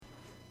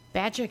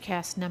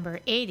Badgercast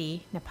number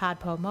 80,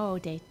 Napadpo Mo,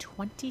 day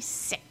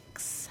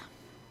 26.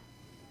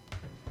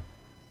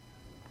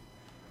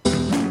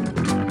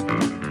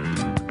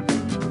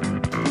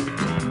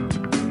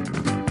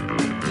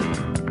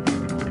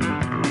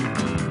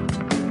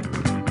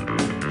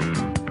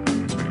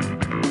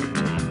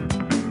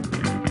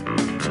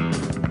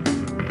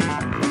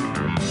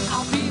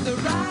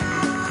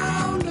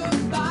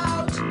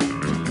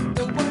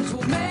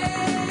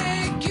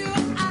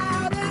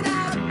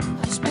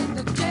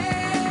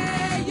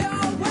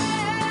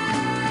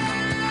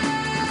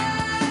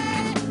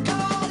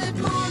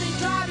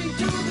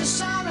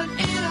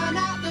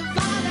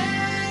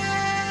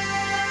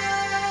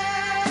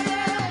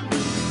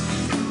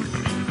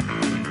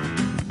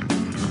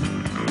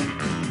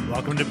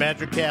 Welcome to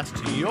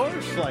Badgercast, your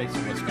slice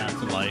of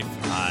Wisconsin life.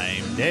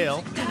 I'm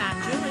Dale.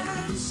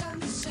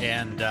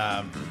 And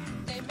I'm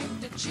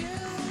Julie.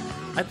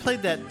 And I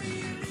played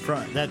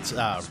that's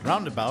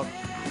Roundabout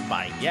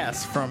by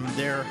Yes from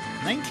their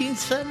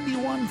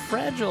 1971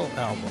 Fragile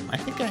album. I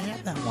think I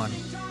have that one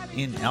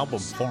in album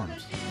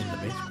forms in the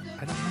basement.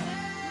 I don't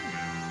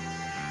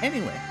know.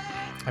 Anyway,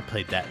 I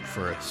played that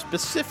for a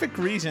specific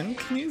reason.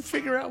 Can you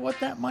figure out what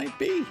that might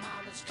be?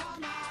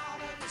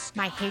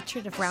 My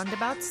hatred of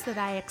roundabouts that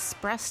I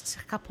expressed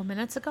a couple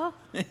minutes ago.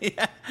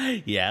 Yeah.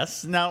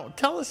 Yes. Now,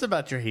 tell us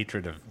about your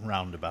hatred of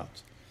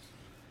roundabouts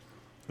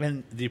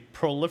and the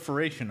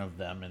proliferation of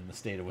them in the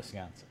state of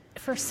Wisconsin.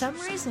 For some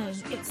reason,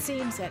 it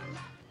seems that...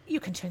 You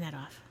can turn that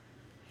off.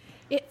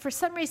 For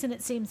some reason,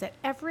 it seems that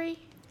every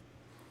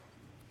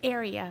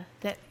area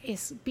that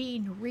is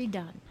being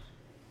redone,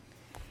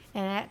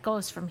 and that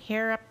goes from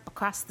here up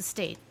across the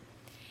state,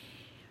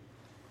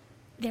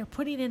 they're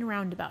putting in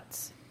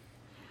roundabouts.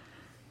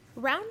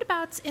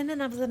 Roundabouts in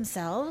and of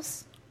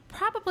themselves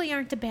probably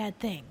aren't a bad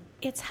thing.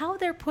 It's how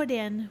they're put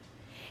in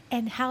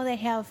and how they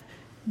have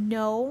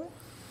no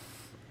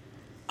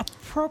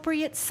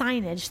appropriate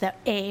signage that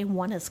A,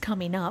 one is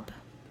coming up.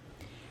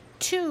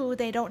 Two,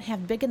 they don't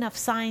have big enough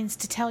signs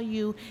to tell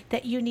you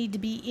that you need to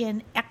be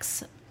in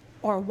X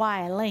or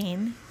Y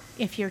lane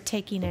if you're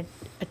taking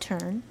a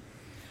turn,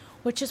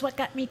 which is what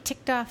got me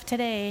ticked off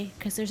today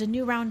because there's a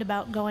new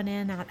roundabout going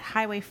in on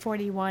Highway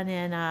 41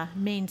 in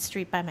Main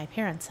Street by my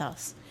parents'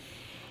 house.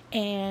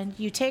 And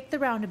you take the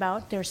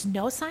roundabout, there's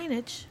no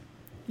signage.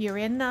 You're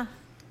in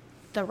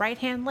the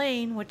right-hand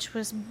lane, which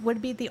would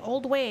be the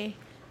old way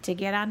to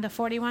get onto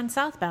 41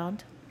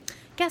 southbound.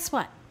 Guess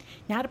what?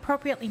 Not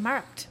appropriately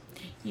marked.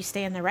 You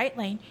stay in the right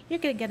lane, you're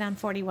going to get on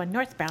 41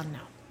 northbound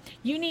now.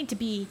 You need to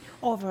be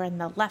over in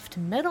the left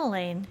middle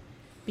lane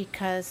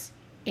because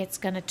it's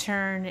going to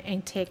turn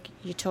and take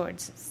you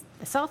towards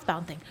the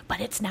southbound thing. But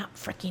it's not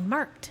freaking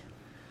marked.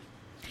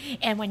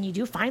 And when you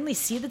do finally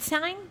see the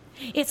sign,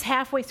 it's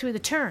halfway through the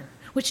turn,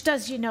 which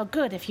does you no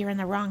good if you're in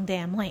the wrong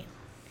damn lane.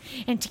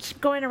 And to keep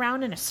going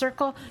around in a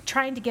circle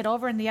trying to get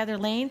over in the other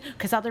lane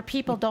because other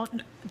people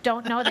don't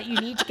know that you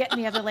need to get in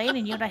the other lane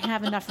and you don't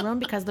have enough room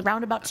because the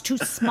roundabout's too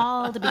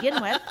small to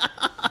begin with.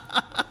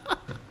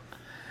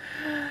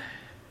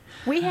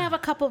 We have a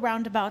couple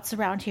roundabouts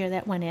around here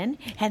that went in,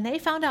 and they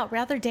found out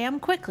rather damn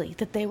quickly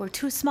that they were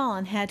too small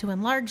and had to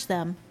enlarge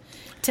them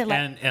to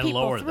let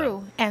people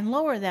through and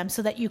lower them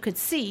so that you could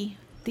see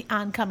the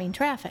oncoming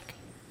traffic.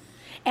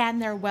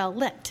 And they're well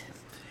lit.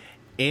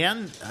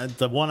 And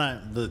the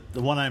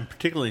one I'm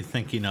particularly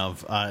thinking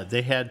of,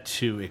 they had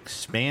to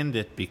expand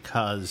it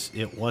because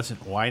it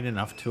wasn't wide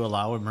enough to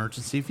allow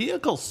emergency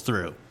vehicles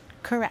through.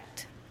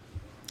 Correct.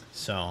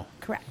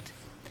 Correct.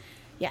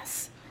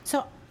 Yes.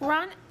 So,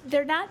 Ron,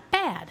 they're not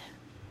bad,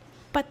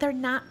 but they're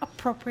not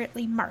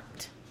appropriately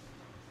marked.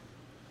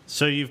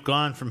 So you've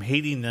gone from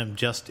hating them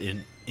just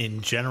in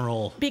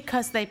general...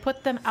 Because they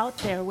put them out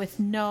there with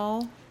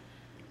no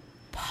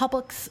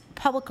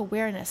public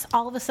awareness.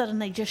 All of a sudden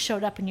they just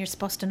showed up and you're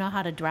supposed to know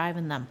how to drive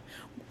in them.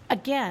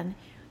 Again,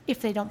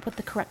 if they don't put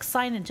the correct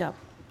signage up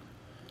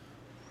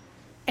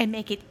and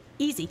make it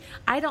easy.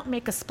 I don't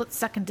make a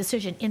split-second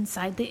decision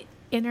inside the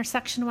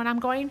intersection when I'm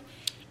going.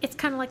 It's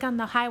kind of like on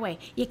the highway.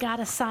 You got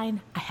a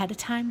sign ahead of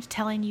time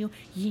telling you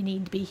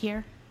need to be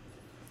here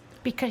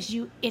because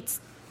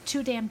it's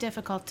too damn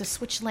difficult to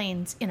switch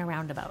lanes in a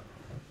roundabout.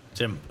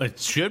 It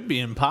should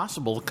be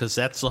impossible because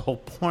that's the whole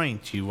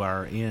point. You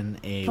are in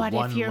a one lane.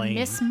 But if you're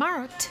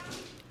mismarked,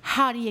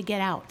 how do you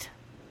get out?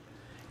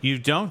 You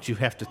don't. You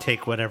have to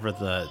take whatever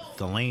the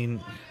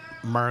lane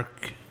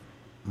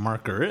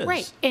marker is.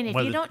 Right. And if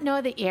you don't know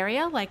the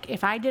area, like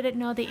if I didn't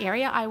know the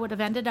area, I would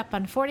have ended up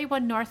on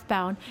 41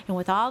 northbound. And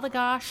with all the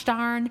gosh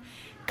darn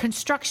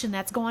construction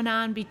that's going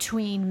on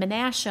between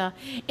Menasha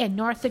and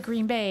north of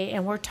Green Bay,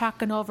 and we're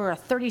talking over a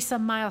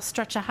 30-some mile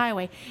stretch of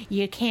highway,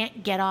 you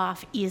can't get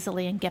off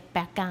easily and get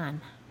back on.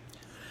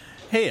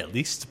 Hey, at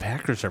least the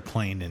Packers are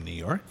playing in New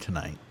York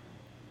tonight.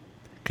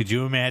 Could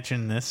you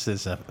imagine this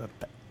as a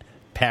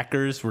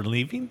Packers were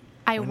leaving?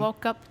 I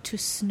woke up to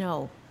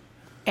snow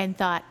and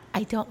thought,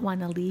 I don't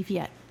want to leave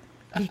yet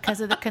because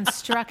of the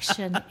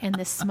construction and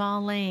the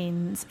small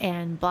lanes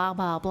and blah,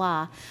 blah,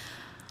 blah.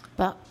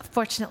 But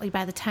fortunately,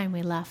 by the time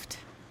we left,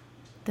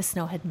 the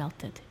snow had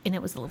melted, and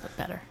it was a little bit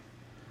better.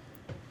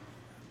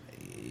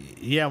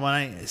 Yeah, when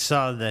I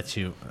saw that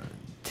you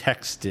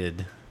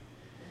texted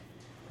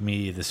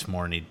me this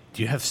morning,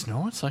 do you have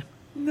snow? It's like,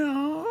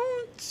 no,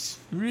 it's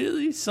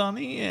really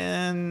sunny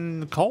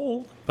and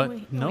cold,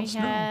 but no we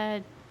snow. We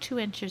had 2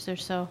 inches or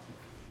so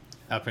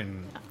Up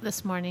in...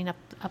 this morning up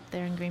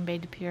there in Green Bay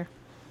de Pere.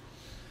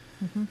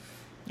 Mm-hmm.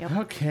 Yep.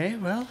 Okay,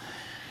 well,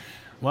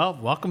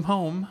 welcome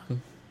home.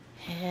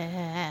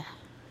 Yeah.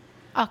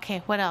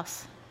 Okay, what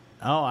else?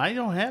 Oh, I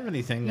don't have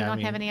anything. You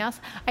don't have any else?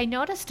 I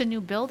noticed a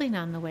new building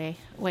on the way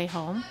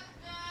home,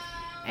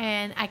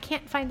 and I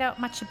can't find out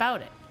much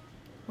about it.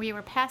 We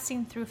were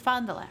passing through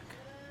Fond du Lac,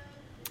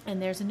 and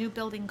there's a new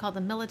building called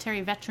the Military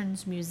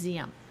Veterans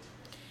Museum.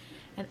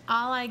 And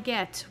all I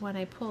get when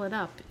I pull it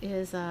up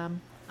is a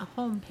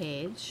home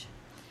page,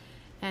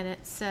 and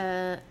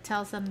it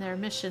tells them their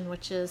mission,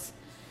 which is,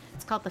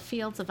 it's called the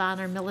Fields of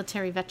Honor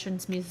Military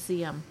Veterans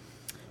Museum.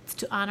 It's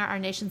to honor our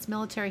nation's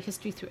military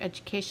history through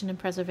education and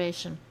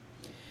preservation.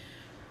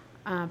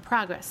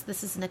 Progress.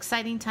 This is an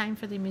exciting time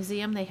for the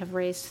museum. They have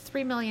raised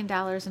 $3 million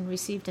and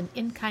received an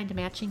in-kind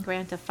matching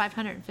grant of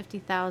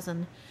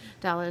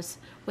 $550,000.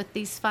 With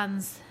these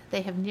funds,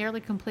 they have nearly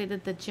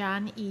completed the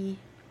John E.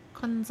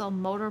 Kunzel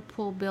Motor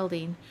Pool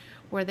building,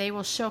 where they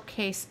will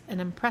showcase an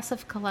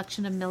impressive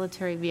collection of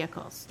military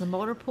vehicles. The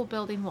Motor Pool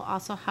building will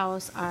also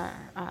house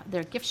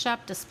their gift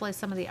shop, display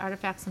some of the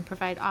artifacts, and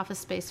provide office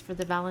space for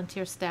the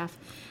volunteer staff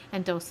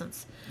and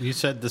docents. You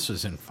said this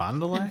was in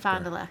Fond du Lac? In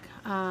Fond du Lac.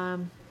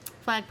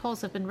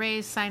 Flagpoles have been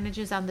raised, signage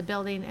is on the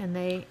building, and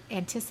they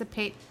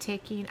anticipate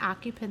taking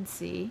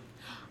occupancy.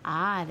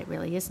 It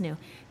really is new.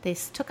 They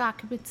took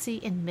occupancy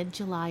in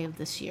mid-July of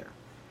this year.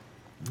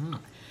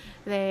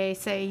 They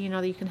say,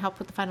 you can help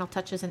with the final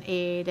touches and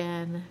aid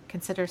and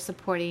consider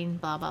supporting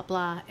blah, blah,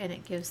 blah, and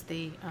it gives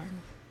the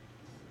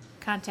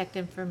contact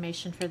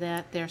information for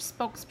that. Their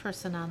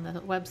spokesperson on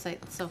the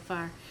website so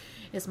far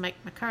is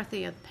Mike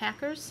McCarthy of the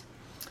Packers.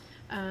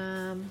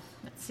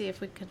 Let's see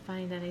if we can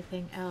find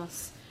anything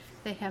else.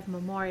 They have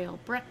memorial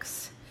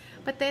bricks,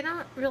 but they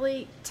don't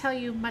really tell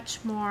you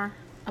much more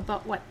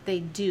about what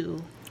they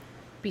do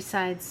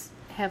besides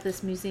have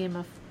this museum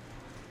of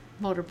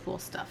motor pool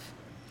stuff.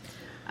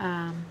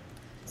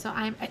 So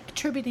I'm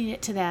attributing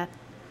it to that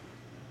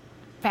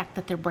fact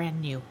that they're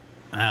brand new.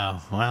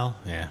 Oh, well,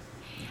 yeah.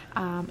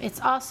 It's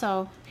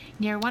also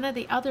near one of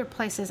the other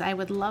places I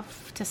would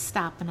love to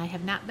stop, and I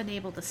have not been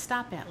able to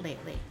stop at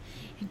lately.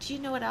 And do you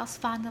know what else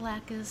Fond du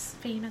Lac is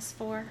famous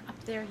for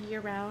up there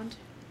year-round?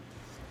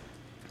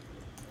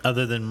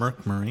 Other than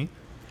Merck Marine?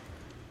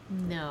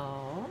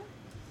 No.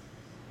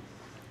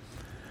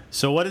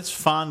 So what is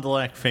Fond du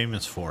Lac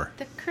famous for?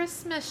 The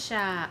Christmas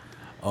shop.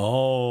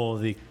 Oh,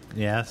 the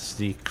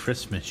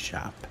Christmas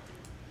shop.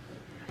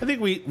 I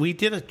think we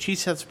did a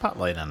Cheesehead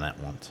Spotlight on that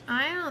once.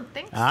 I don't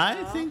think so.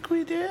 I think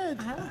we did.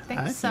 I don't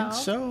think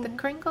so. The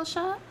Kringle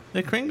shop?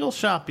 The Kringle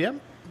shop, yep.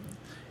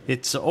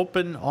 It's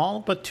open all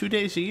but 2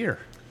 days a year,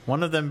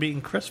 one of them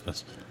being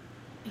Christmas.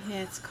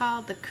 Yeah, it's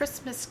called the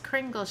Christmas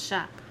Kringle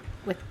shop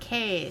with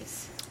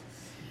K's.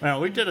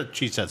 Well, we did a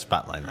Cheesehead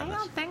Spotlight on this. I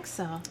don't think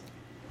so.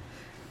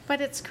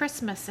 But it's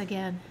Christmas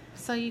again,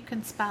 so you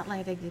can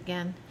spotlight it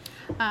again.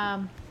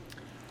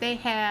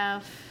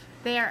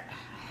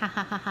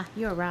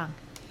 You're wrong.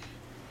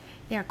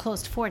 They are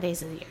closed 4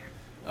 days of the year.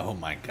 Oh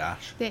my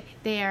gosh.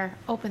 They are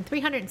open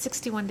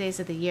 361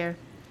 days of the year.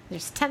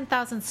 There's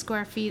 10,000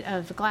 square feet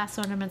of glass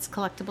ornaments,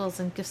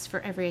 collectibles, and gifts for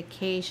every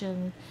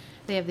occasion.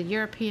 They have the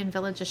European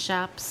Village of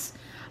shops,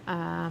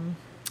 and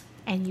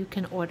you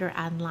can order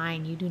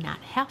online. You do not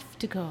have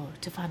to go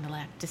to Fond du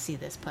Lac to see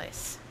this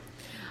place.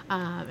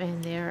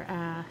 And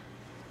their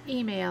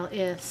email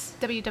is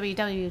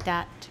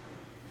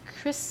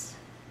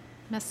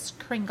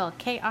www.christmaskringle,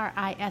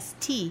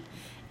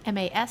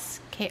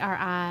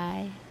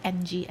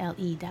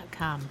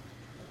 KRISTMASKRINGLE.com.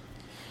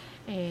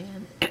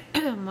 And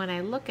when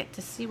I look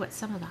to see what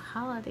some of the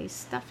holiday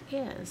stuff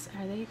is,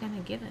 are they going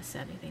to give us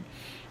anything?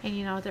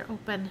 And they're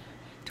open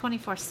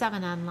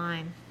 24/7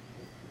 online.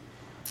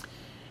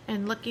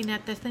 And looking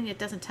at the thing, it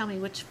doesn't tell me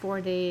which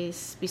 4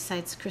 days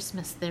besides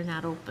Christmas they're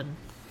not open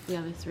the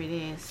other 3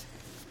 days.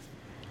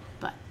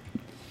 But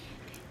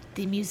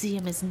the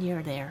museum is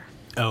near there.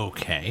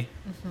 Okay.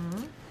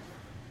 Mm-hmm.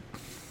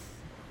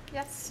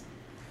 Yes.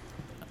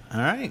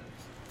 All right.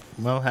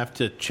 We'll have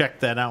to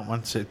check that out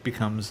once it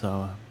becomes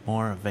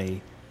more of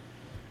a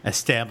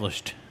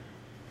established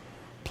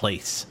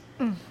place.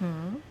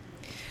 Mm-hmm.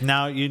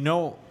 Now,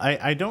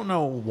 I don't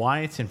know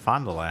why it's in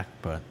Fond du Lac,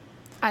 but...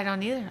 I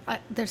don't either.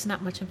 There's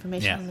not much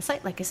information on the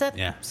site. Like I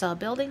said, saw a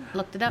building,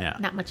 looked it up,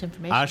 not much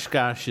information.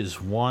 Oshkosh is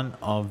one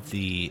of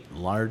the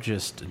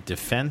largest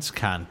defense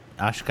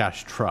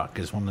Oshkosh Truck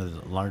is one of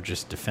the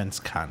largest defense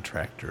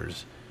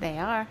contractors. They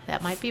are.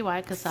 That might be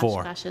why, because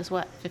Oshkosh is,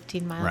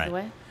 15 miles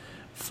away?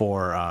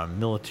 For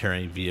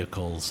military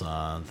vehicles,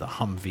 the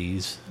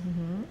Humvees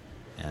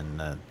and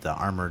the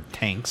armored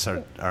tanks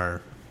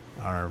are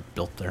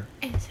built there.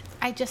 And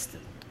I just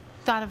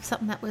thought of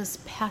something that was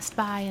passed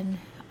by, and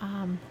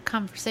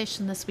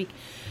conversation this week.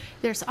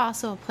 There's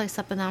also a place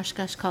up in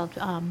Oshkosh called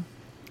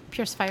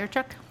Pierce Fire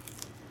Truck.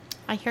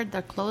 I heard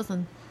they're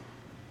closing.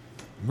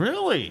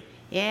 Really?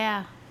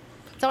 Yeah.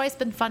 It's always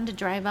been fun to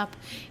drive up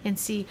and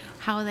see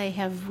how they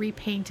have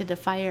repainted a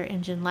fire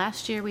engine.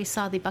 Last year we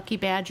saw the Bucky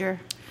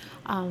Badger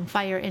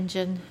fire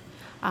engine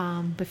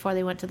before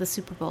they went to the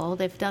Super Bowl.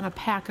 They've done a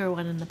Packer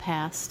one in the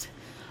past.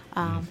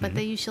 But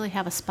they usually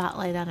have a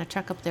spotlight on a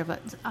truck up there.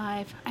 But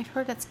I've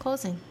heard it's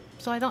closing.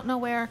 So I don't know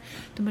where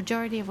the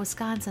majority of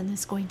Wisconsin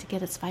is going to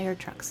get its fire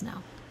trucks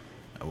now.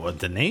 Well,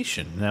 the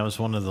nation. That was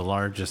one of the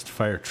largest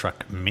fire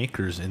truck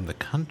makers in the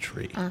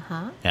country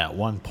at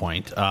one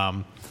point.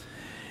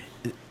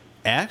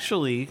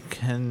 Actually,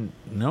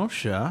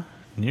 Kenosha,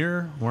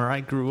 near where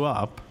I grew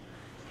up,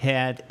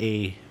 had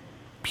a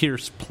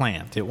Pierce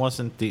plant. It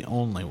wasn't the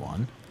only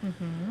one,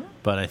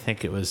 but I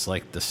think it was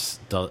like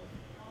the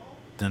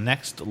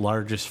next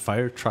largest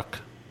fire truck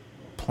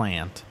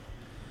plant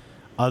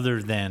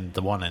other than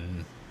the one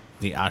in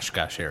the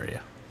Oshkosh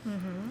area.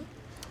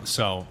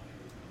 So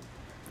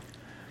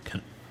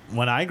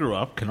when I grew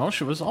up,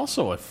 Kenosha was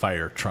also a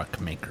fire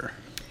truck maker.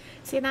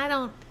 See, and I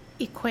don't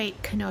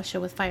equate Kenosha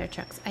with fire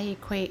trucks. I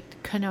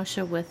equate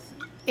Kenosha with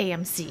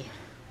AMC.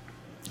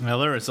 Well,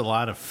 there was a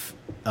lot of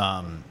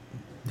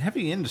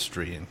heavy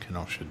industry in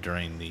Kenosha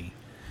during the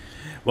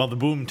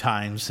boom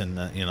times in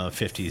the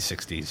 50s,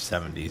 60s,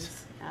 70s.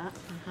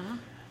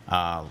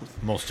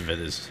 Most of it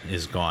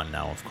is gone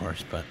now, of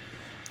course, but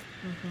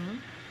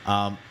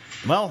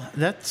well,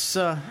 that's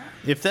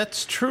if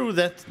that's true,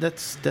 that's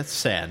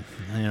sad,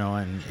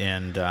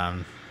 and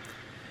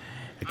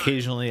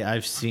occasionally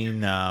I've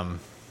seen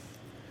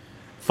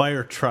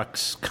fire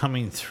trucks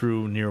coming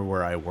through near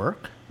where I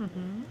work,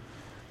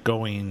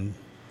 going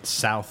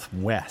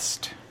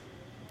southwest,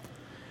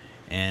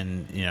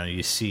 and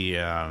you see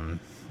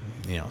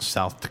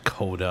South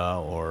Dakota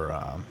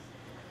or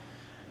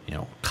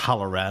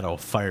Colorado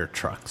fire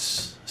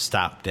trucks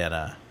stopped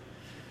at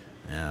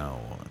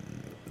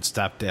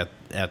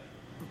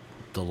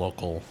the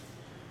local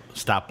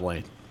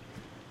stoplight.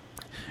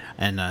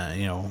 And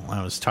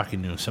I was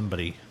talking to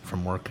somebody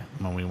from work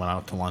when we went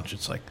out to lunch.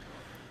 It's like,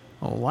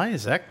 well, why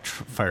is that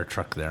fire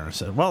truck there? And I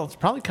said, well, it's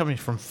probably coming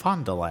from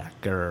Fond du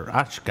Lac or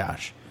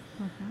Oshkosh,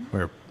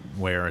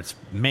 where it's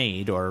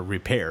made or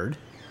repaired,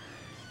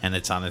 and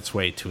it's on its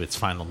way to its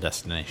final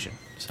destination.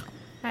 So,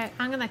 all right,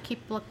 I'm going to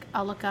keep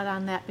a lookout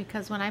on that,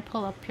 because when I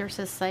pull up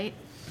Pierce's site,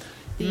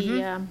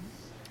 the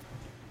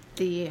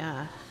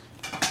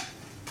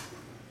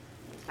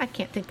I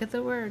can't think of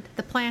the word.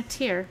 The plant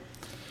here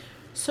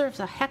serves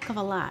a heck of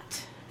a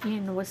lot.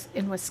 In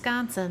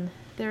Wisconsin,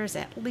 there's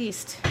at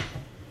least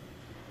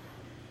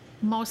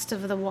most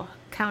of the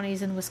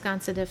counties in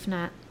Wisconsin, if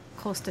not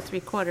close to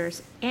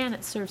 3/4, and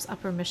it serves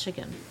Upper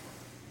Michigan.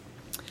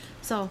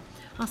 So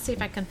I'll see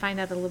if I can find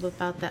out a little bit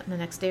about that in the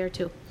next day or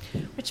two.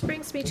 Which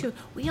brings me to,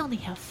 we only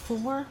have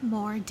 4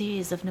 more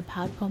days of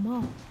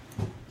NaPodPoMo.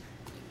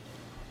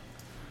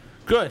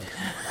 Good.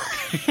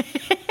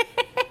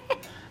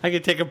 I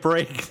could take a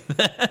break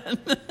then.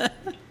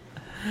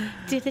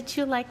 Did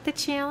you like the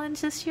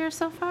challenge this year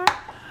so far?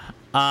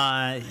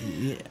 Yeah.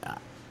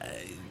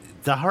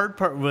 The hard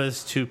part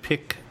was to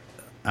pick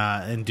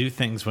and do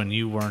things when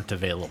you weren't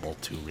available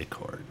to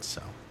record.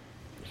 So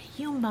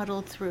You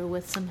muddled through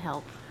with some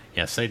help.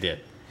 yes, I did,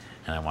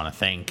 and I want to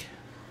thank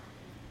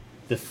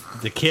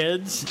the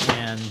kids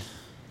and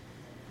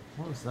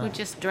what was Who that?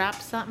 just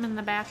dropped something in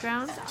the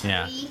background?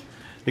 Yeah,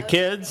 the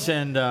kids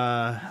and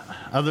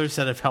others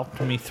that have helped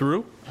me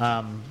through.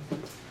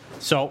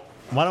 So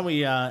why don't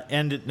we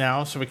end it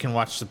now so we can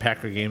watch the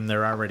Packer game?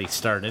 They're already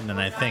started, and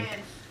I think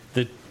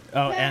the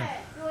and I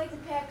like the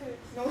Packers.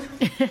 No.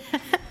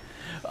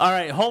 all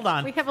right, hold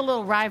on. We have a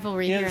little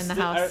rivalry here in the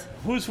house.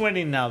 Who's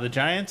winning now, the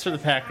Giants or the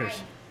Packers?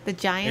 The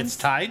Giants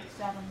It's tied.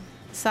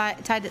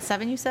 tied at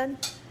 7, you said?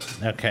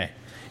 Okay,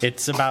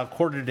 it's about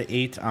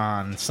 7:45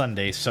 on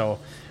Sunday, so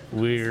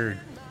we're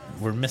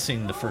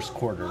missing the first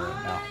quarter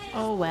right now.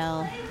 Oh,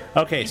 well.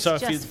 Okay, It's so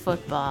if just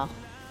football.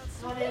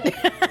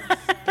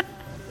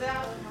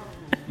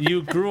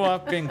 you grew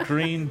up in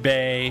Green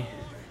Bay,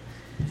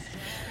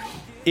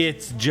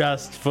 it's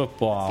just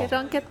football. You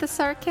don't get the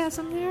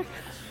sarcasm there?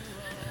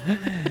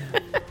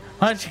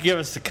 Why don't you give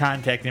us the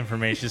contact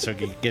information so we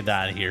can get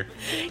out of here?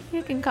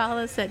 You can call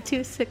us at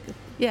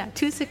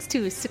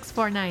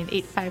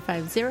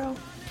 262-649-8550.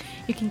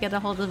 You can get a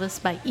hold of us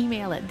by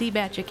email at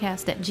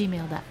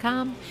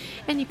thebadgercast@gmail.com.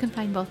 And you can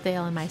find both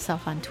Dale and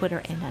myself on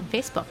Twitter and on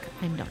Facebook.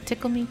 I'm Don't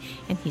Tickle Me,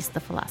 and he's the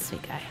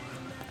Philosophy Guy.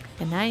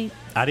 Good night.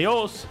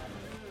 Adios.